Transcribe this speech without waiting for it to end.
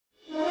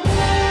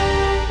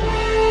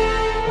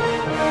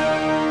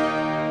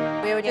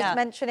was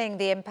mentioning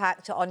the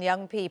impact on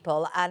young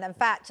people, and in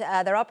fact,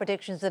 there are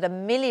predictions that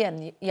 1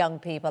 million young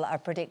people are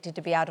predicted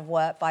to be out of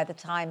work by the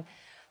time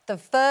the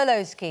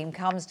furlough scheme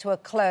comes to a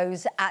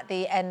close at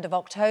the end of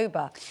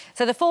October.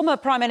 So the former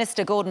Prime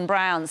Minister, Gordon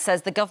Brown,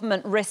 says the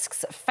government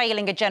risks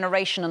failing a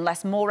generation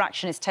unless more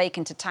action is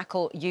taken to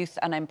tackle youth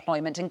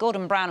unemployment. And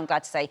Gordon Brown, I'm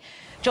glad to say,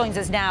 joins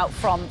us now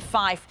from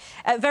Fife.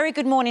 Very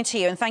good morning to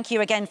you, and thank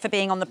you again for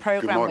being on the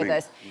programme with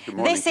us. Good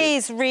morning. This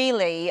is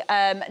really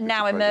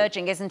now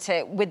emerging, isn't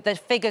it, with the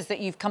figures that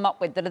you've come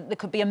up with, that there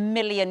could be 1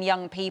 million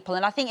young people.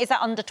 And I think, is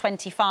that under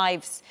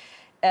 25s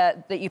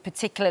that you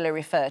particularly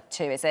referred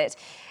to, is it?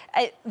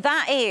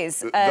 That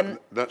is...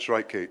 that's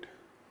right, Kate.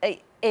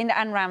 And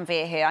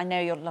Ranveer here. I know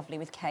you're lovely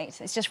with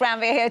Kate. It's just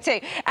Ranveer here too.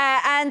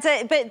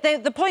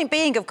 But the point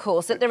being, of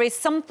course, that there is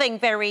something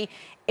very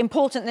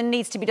important that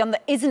needs to be done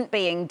that isn't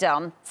being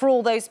done for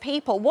all those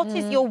people. What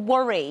is your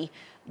worry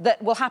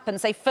that will happen,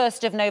 say,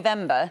 1st of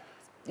November,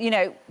 you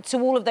know, to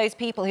all of those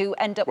people who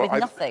end up with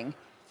nothing?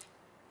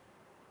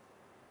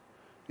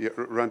 Yeah,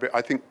 Ranveer,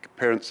 I think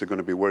parents are going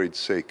to be worried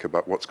sick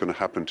about what's going to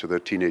happen to their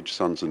teenage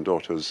sons and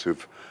daughters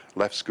who've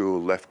left school,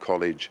 left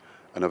college,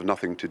 and have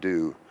nothing to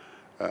do.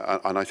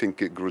 And I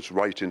think it goes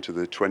right into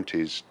the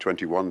 20s,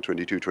 21,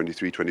 22,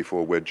 23,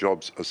 24, where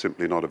jobs are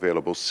simply not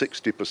available.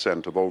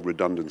 60% of all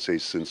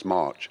redundancies since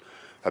March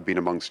have been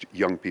amongst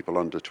young people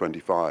under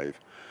 25.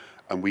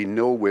 And we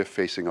know we're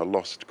facing a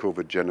lost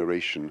COVID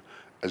generation,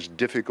 as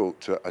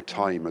difficult a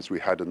time as we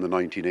had in the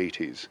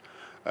 1980s.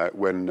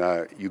 When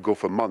you go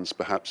for months,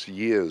 perhaps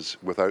years,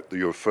 without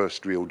your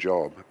first real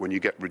job, when you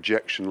get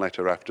rejection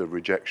letter after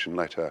rejection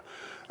letter,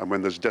 and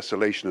when there's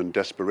desolation and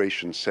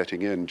desperation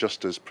setting in,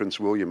 just as Prince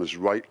William has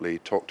rightly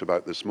talked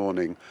about this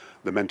morning,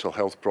 the mental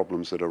health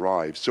problems that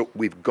arrive. So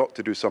we've got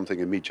to do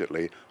something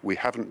immediately. We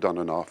haven't done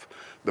enough.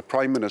 The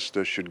Prime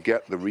Minister should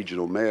get the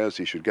regional mayors,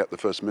 he should get the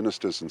First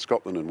Ministers in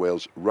Scotland and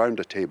Wales round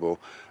a table,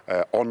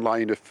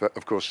 online,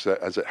 of course,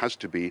 as it has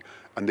to be,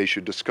 and they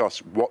should discuss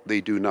what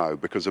they do now,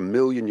 because 1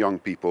 million young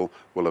people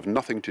will have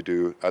nothing to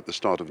do at the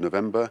start of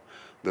November.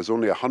 There's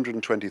only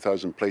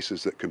 120,000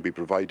 places that can be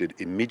provided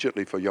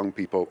immediately for young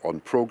people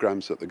on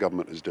programmes that the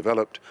government has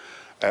developed.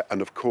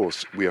 And of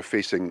course, we are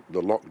facing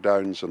the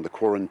lockdowns and the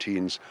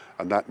quarantines,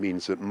 and that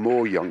means that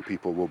more young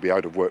people will be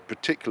out of work,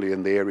 particularly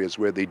in the areas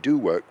where they do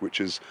work,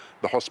 which is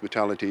the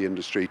hospitality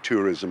industry,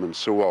 tourism and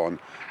so on,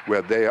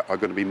 where they are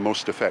going to be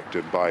most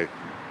affected by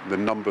the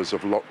numbers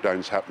of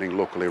lockdowns happening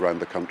locally around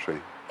the country.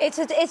 It's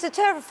a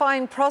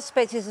terrifying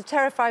prospect. It's a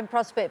terrifying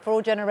prospect for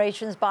all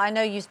generations. But I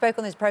know you spoke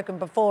on this programme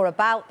before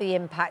about the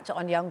impact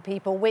on young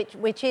people,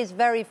 which is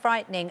very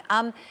frightening.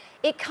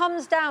 It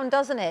comes down,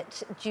 doesn't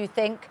it, do you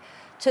think,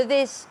 to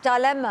this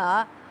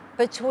dilemma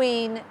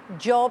between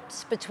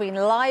jobs, between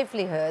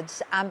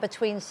livelihoods and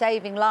between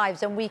saving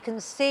lives. And we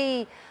can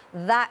see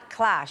that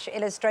clash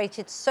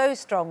illustrated so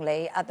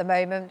strongly at the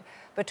moment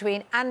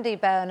between Andy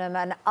Burnham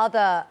and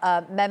other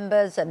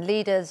members and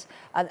leaders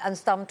and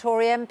some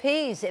Tory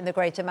MPs in the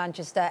Greater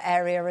Manchester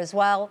area as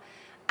well,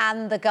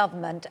 and the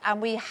government.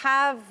 And we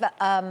have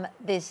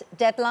this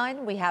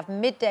deadline. We have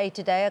midday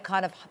today, a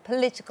kind of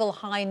political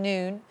high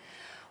noon,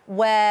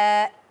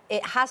 where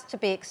it has to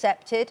be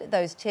accepted,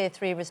 those Tier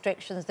 3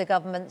 restrictions, the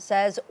government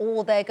says,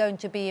 or they're going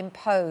to be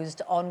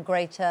imposed on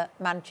Greater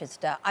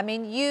Manchester. I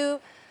mean, you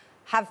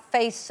have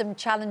faced some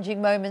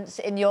challenging moments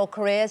in your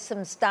career, some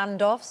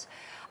standoffs.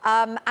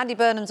 Andy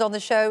Burnham's on the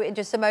show in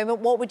just a moment.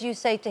 What would you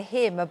say to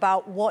him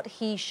about what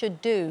he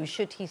should do?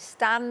 Should he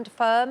stand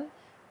firm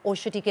or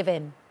should he give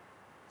in?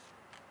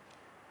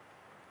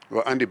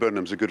 Well, Andy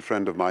Burnham's a good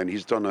friend of mine.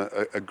 He's done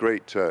a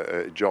great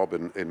job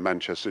in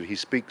Manchester. He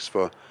speaks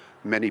for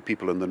many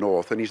people in the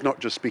north, and he's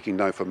not just speaking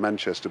now for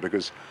Manchester,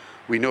 because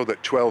we know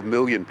that 12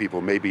 million people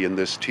may be in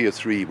this Tier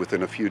 3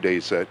 within a few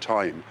days'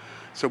 time.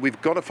 So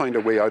we've got to find a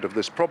way out of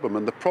this problem,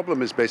 and the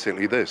problem is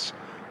basically this.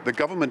 The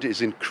government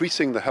is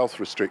increasing the health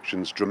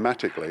restrictions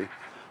dramatically,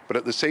 but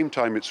at the same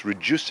time it's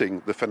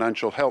reducing the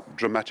financial help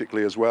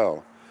dramatically as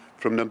well.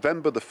 From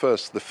November the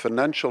 1st, the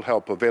financial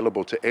help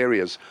available to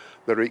areas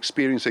that are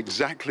experiencing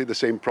exactly the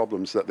same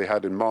problems that they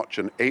had in March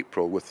and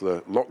April with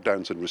the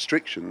lockdowns and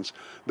restrictions,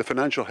 the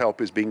financial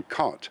help is being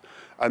cut.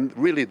 And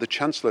really, the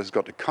Chancellor has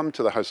got to come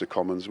to the House of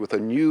Commons with a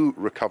new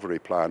recovery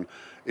plan.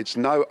 It's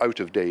now out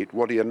of date.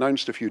 What he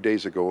announced a few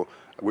days ago,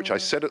 which I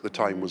said at the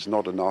time was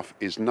not enough,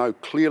 is now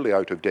clearly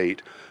out of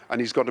date. And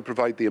he's got to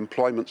provide the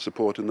employment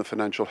support and the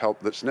financial help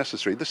that's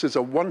necessary. This is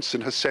a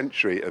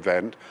once-in-a-century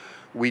event.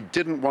 We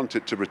didn't want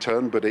it to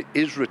return, but it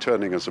is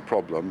returning as a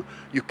problem.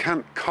 You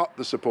can't cut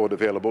the support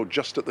available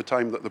just at the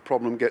time that the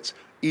problem gets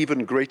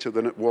even greater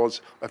than it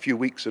was a few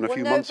weeks and a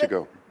few months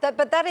ago.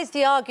 But that is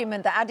the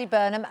argument that Andy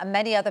Burnham and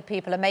many other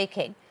people are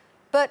making.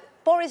 But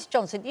Boris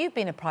Johnson, you've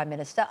been a Prime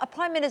Minister. A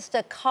Prime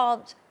Minister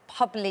can't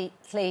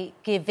publicly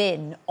give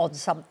in on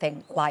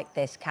something like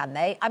this, can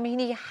they? I mean,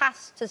 he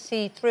has to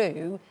see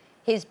through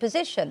his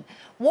position.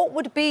 What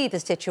would be the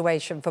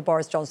situation for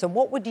Boris Johnson?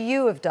 What would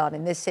you have done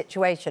in this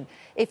situation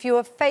if you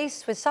were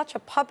faced with such a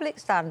public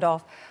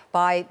standoff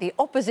by the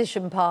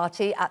opposition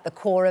party at the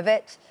core of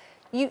it?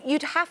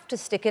 you'd have to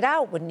stick it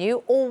out, wouldn't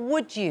you? Or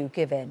would you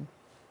give in?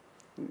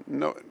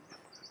 No,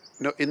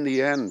 no. In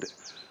the end,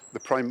 the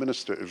Prime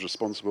Minister is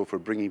responsible for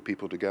bringing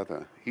people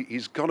together.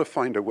 He's got to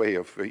find a way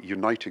of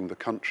uniting the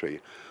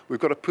country. We've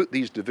got to put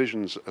these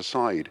divisions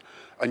aside.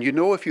 And you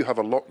know, if you have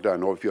a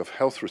lockdown or if you have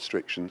health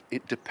restrictions,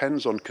 it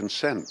depends on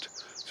consent.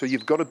 So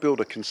you've got to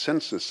build a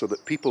consensus so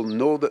that people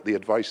know that the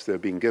advice they're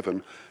being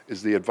given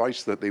is the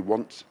advice that they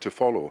want to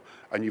follow.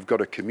 And you've got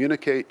to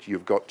communicate,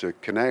 you've got to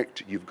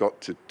connect, you've got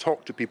to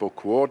talk to people,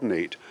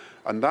 coordinate.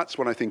 And that's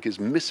what I think is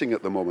missing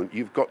at the moment.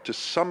 You've got to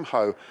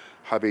somehow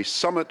have a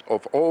summit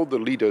of all the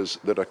leaders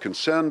that are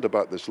concerned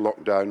about this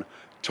lockdown,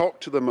 talk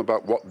to them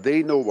about what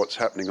they know what's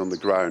happening on the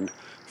ground,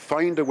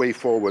 find a way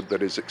forward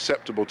that is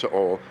acceptable to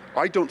all.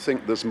 I don't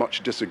think there's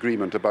much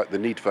disagreement about the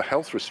need for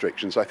health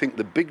restrictions. I think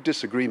the big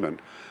disagreement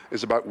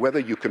is about whether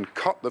you can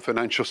cut the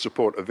financial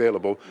support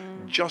available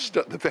just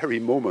at the very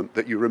moment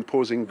that you're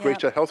imposing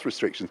greater health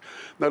restrictions.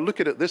 Now look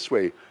at it this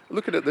way.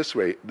 Look at it this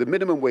way. The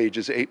minimum wage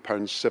is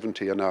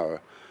 £8.70 an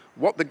hour.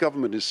 What the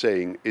government is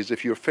saying is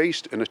if you're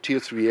faced in a Tier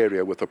 3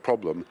 area with a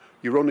problem,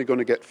 you're only going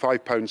to get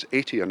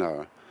 £5.80 an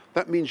hour.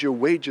 That means your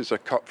wages are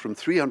cut from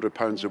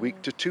 £300 a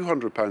week to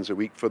 £200 a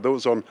week for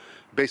those on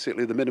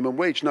basically the minimum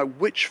wage. Now,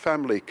 which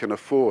family can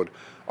afford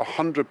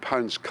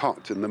 £100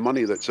 cut in the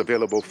money that's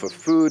available for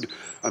food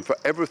and for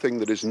everything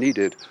that is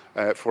needed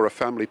for a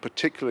family,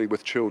 particularly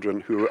with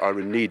children who are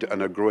in need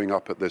and are growing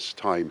up at this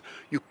time?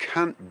 You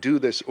can't do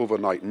this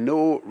overnight.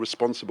 No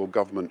responsible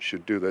government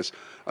should do this.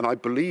 And I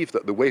believe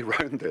that the way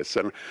around this,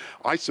 and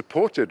I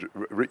supported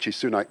Richie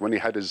Sunak when he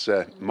had his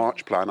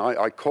March plan.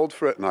 I called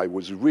for it and I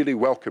was really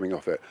welcoming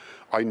of it.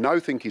 I now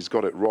think he's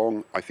got it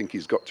wrong. I think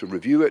he's got to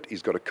review it.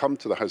 He's got to come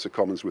to the House of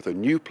Commons with a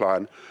new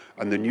plan,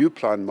 and the new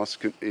plan must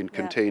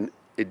contain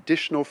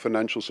additional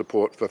financial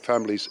support for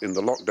families in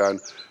the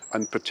lockdown.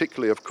 And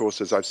particularly, of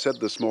course, as I've said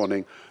this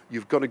morning,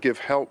 you've got to give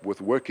help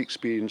with work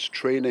experience,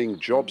 training,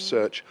 job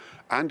search,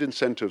 and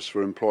incentives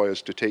for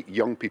employers to take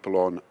young people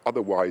on.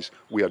 Otherwise,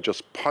 we are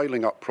just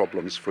piling up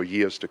problems for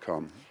years to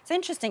come. It's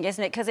interesting,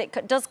 isn't it? Because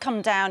it does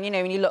come down, you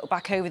know, when you look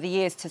back over the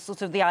years to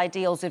sort of the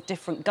ideals of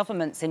different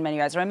governments in many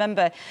ways. I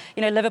remember,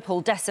 you know,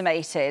 Liverpool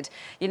decimated,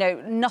 you know,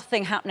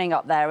 nothing happening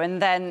up there. And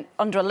then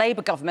under a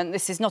Labour government,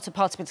 this is not a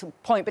political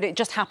point, but it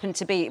just happened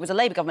to be, it was a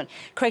Labour government,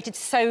 created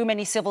so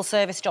many civil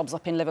service jobs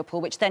up in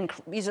Liverpool, which then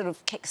sort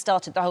of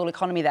kick-started the whole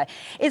economy there.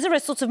 Is there a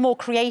sort of more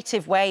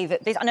creative way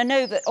that this, and I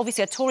know that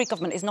obviously a Tory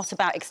government is not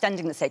about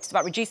extending the state, it's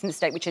about reducing the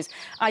state, which is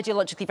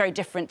ideologically very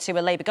different to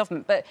a Labour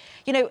government. But,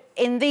 you know,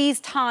 in these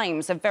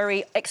times of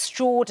very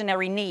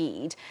extraordinary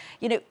need,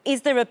 you know,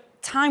 is there a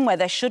time where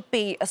there should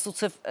be a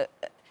sort of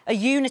a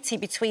unity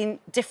between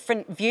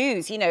different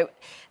views, you know,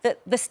 that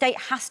the state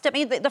has to... I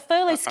mean, the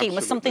furlough scheme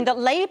was something that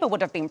Labour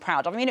would have been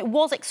proud of. I mean, it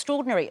was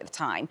extraordinary at the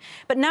time.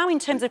 But now, in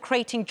terms of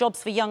creating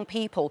jobs for young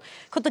people,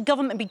 could the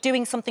government be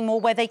doing something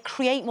more where they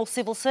create more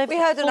civil services?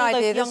 We heard an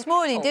idea this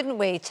morning, didn't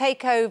we?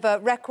 Take over,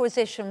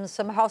 requisition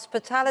some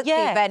hospitality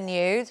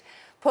venues,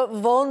 put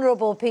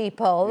vulnerable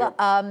people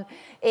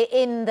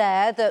in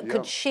there that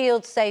could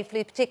shield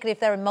safely, particularly if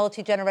they're a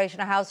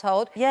multi-generational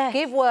household.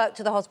 Give work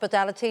to the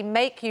hospitality,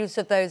 make use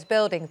of those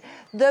buildings.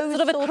 Those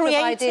sort of a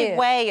creative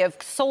way of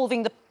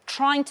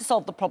trying to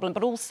solve the problem,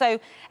 but also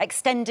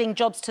extending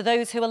jobs to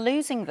those who are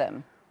losing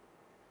them.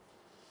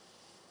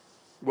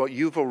 Well,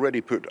 you've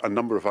already put a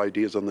number of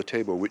ideas on the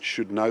table which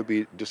should now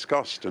be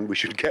discussed, and we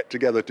should get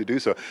together to do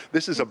so.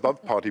 This is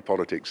above party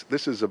politics.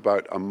 This is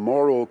about a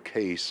moral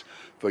case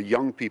for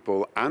young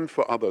people and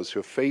for others who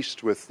are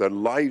faced with their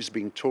lives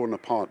being torn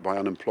apart by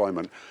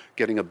unemployment,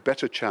 getting a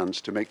better chance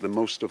to make the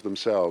most of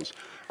themselves.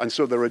 And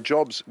so there are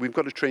jobs. We've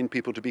got to train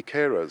people to be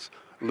carers.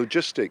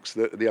 Logistics,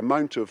 the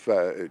amount of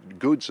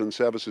goods and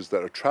services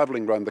that are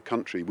travelling around the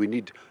country, we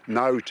need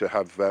now to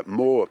have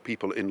more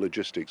people in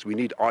logistics. We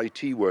need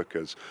IT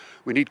workers.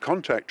 We need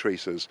contact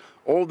tracers.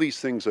 All these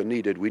things are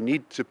needed. We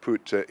need to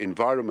put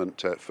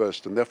environment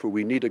first, and therefore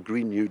we need a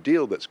Green New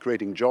Deal that's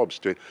creating jobs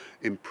to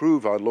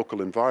improve our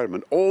local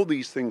environment. All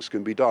these things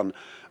can be done.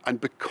 And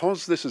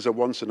because this is a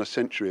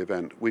once-in-a-century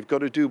event, we've got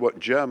to do what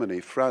Germany,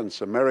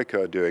 France,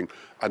 America are doing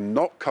and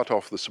not cut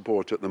off the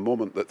support at the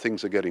moment that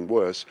things are getting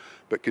worse,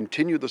 but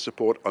continue the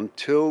support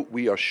until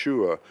we are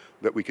sure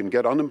that we can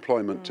get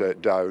unemployment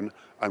down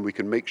and we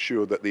can make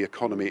sure that the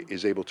economy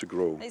is able to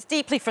grow. It's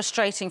deeply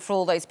frustrating for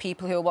all those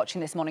people who are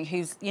watching this morning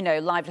whose, you know,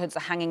 livelihoods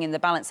are hanging in the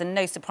balance. And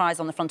no surprise,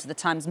 on the front of the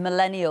Times,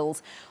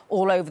 millennials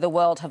all over the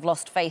world have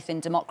lost faith in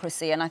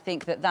democracy. And I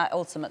think that that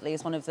ultimately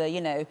is one of the,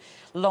 you know,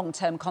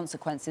 long-term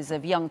consequences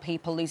of young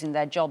people losing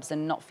their jobs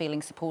and not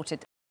feeling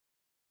supported.